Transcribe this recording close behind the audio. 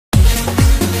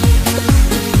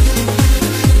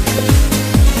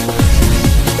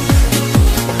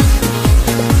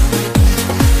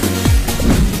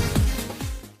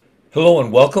Hello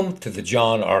and welcome to the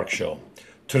John Ark Show.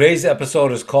 Today's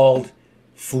episode is called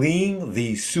Fleeing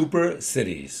the Super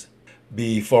Cities.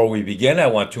 Before we begin, I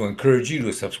want to encourage you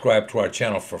to subscribe to our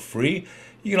channel for free.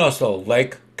 You can also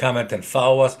like, comment, and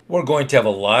follow us. We're going to have a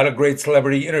lot of great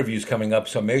celebrity interviews coming up,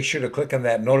 so make sure to click on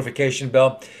that notification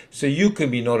bell so you can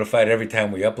be notified every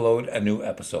time we upload a new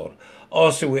episode.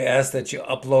 Also, we ask that you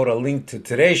upload a link to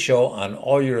today's show on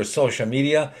all your social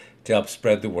media to help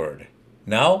spread the word.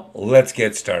 Now, let's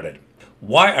get started.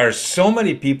 Why are so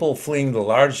many people fleeing the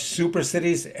large super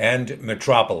cities and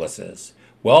metropolises?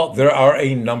 Well, there are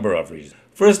a number of reasons.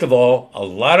 First of all, a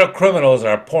lot of criminals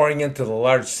are pouring into the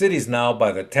large cities now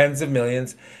by the tens of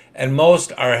millions, and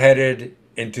most are headed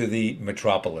into the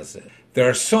metropolises. There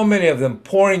are so many of them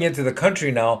pouring into the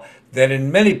country now that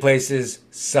in many places,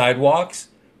 sidewalks,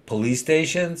 police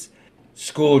stations,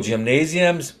 school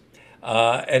gymnasiums,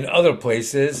 and other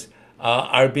places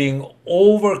are being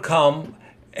overcome,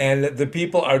 and the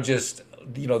people are just,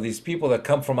 these people that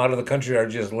come from out of the country are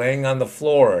just laying on the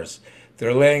floors.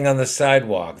 They're laying on the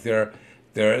sidewalk.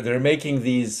 They're making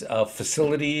these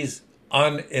facilities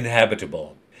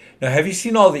uninhabitable. Now, have you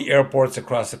seen all the airports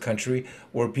across the country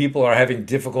where people are having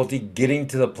difficulty getting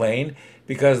to the plane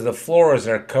because the floors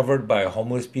are covered by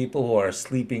homeless people who are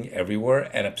sleeping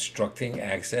everywhere and obstructing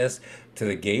access to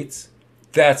the gates?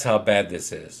 That's how bad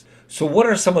this is. So what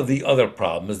are some of the other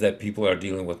problems that people are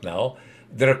dealing with now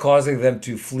that are causing them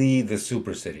to flee the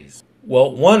super cities?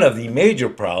 Well, one of the major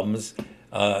problems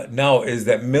now is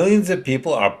that millions of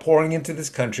people are pouring into this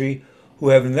country who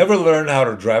have never learned how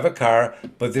to drive a car,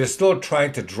 but they're still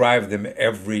trying to drive them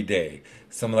every day.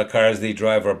 Some of the cars they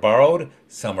drive are borrowed,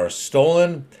 some are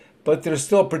stolen, but they're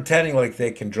still pretending like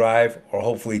they can drive or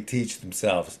hopefully teach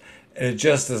themselves. And it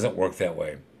just doesn't work that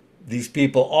way. These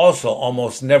people also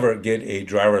almost never get a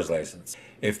driver's license.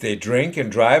 If they drink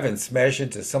and drive and smash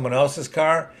into someone else's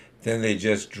car, then they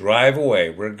just drive away,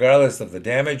 regardless of the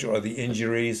damage or the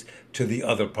injuries to the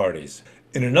other parties.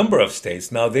 In a number of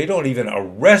states now, they don't even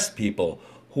arrest people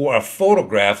who are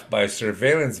photographed by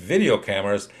surveillance video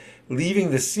cameras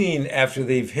leaving the scene after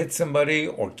they've hit somebody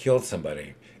or killed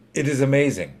somebody. It is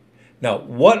amazing. Now,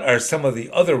 what are some of the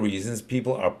other reasons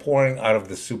people are pouring out of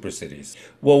the super cities?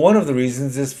 Well, one of the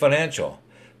reasons is financial.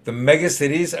 The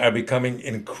megacities are becoming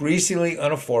increasingly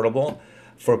unaffordable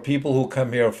for people who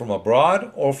come here from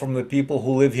abroad or from the people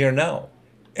who live here now.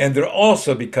 And they're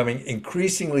also becoming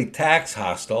increasingly tax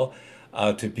hostile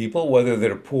to people, whether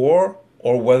they're poor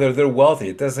or whether they're wealthy.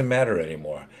 It doesn't matter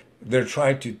anymore. They're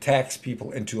trying to tax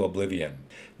people into oblivion.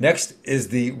 Next is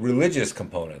the religious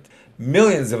component.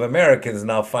 Millions of Americans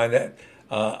now find that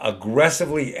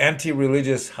aggressively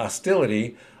anti-religious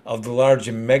hostility of the large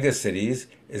megacities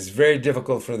is very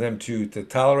difficult for them to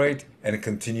tolerate and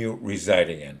continue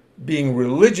residing in. Being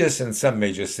religious in some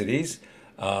major cities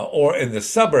or in the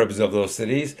suburbs of those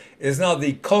cities is now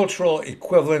the cultural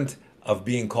equivalent of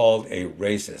being called a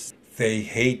racist. They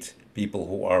hate people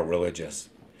who are religious.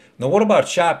 Now, what about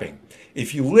shopping?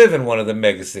 If you live in one of the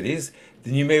megacities,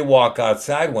 then you may walk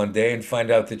outside one day and find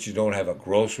out that you don't have a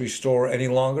grocery store any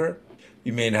longer.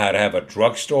 You may not have a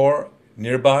drugstore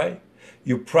nearby.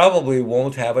 You probably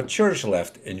won't have a church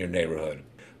left in your neighborhood.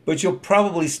 But you'll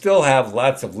probably still have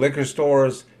lots of liquor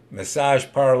stores, massage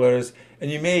parlors, and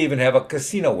you may even have a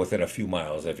casino within a few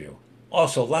miles of you.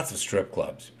 Also, lots of strip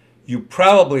clubs. You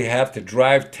probably have to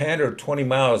drive 10 or 20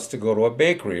 miles to go to a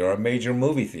bakery or a major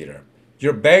movie theater.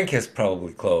 Your bank has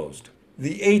probably closed.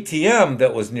 The ATM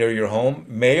that was near your home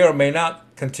may or may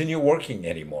not continue working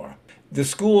anymore. The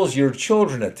schools your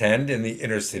children attend in the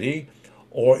inner city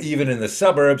or even in the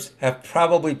suburbs have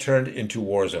probably turned into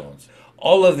war zones.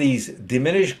 All of these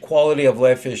diminished quality of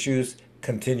life issues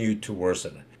continue to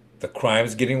worsen. The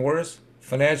crime's getting worse.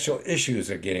 Financial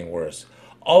issues are getting worse.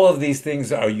 All of these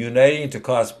things are uniting to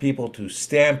cause people to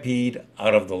stampede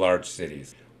out of the large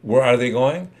cities. Where are they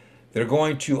going? They're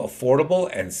going to affordable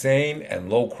and sane and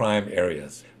low crime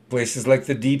areas. Places like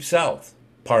the Deep South,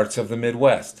 parts of the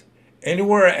Midwest.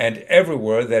 Anywhere and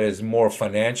everywhere that is more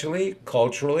financially,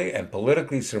 culturally, and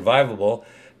politically survivable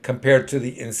compared to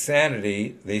the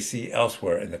insanity they see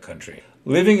elsewhere in the country.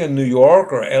 Living in New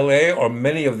York or LA or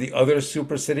many of the other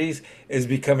super cities is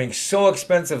becoming so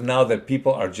expensive now that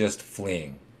people are just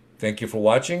fleeing. Thank you for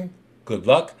watching. Good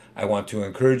luck. I want to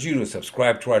encourage you to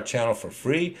subscribe to our channel for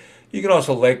free. You can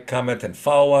also like, comment, and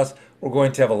follow us. We're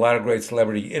going to have a lot of great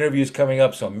celebrity interviews coming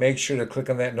up, so make sure to click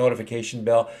on that notification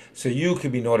bell so you can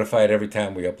be notified every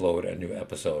time we upload a new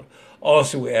episode.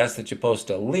 Also, we ask that you post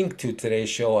a link to today's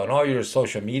show on all your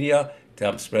social media to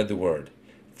help spread the word.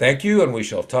 Thank you, and we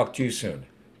shall talk to you soon.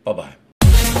 Bye-bye.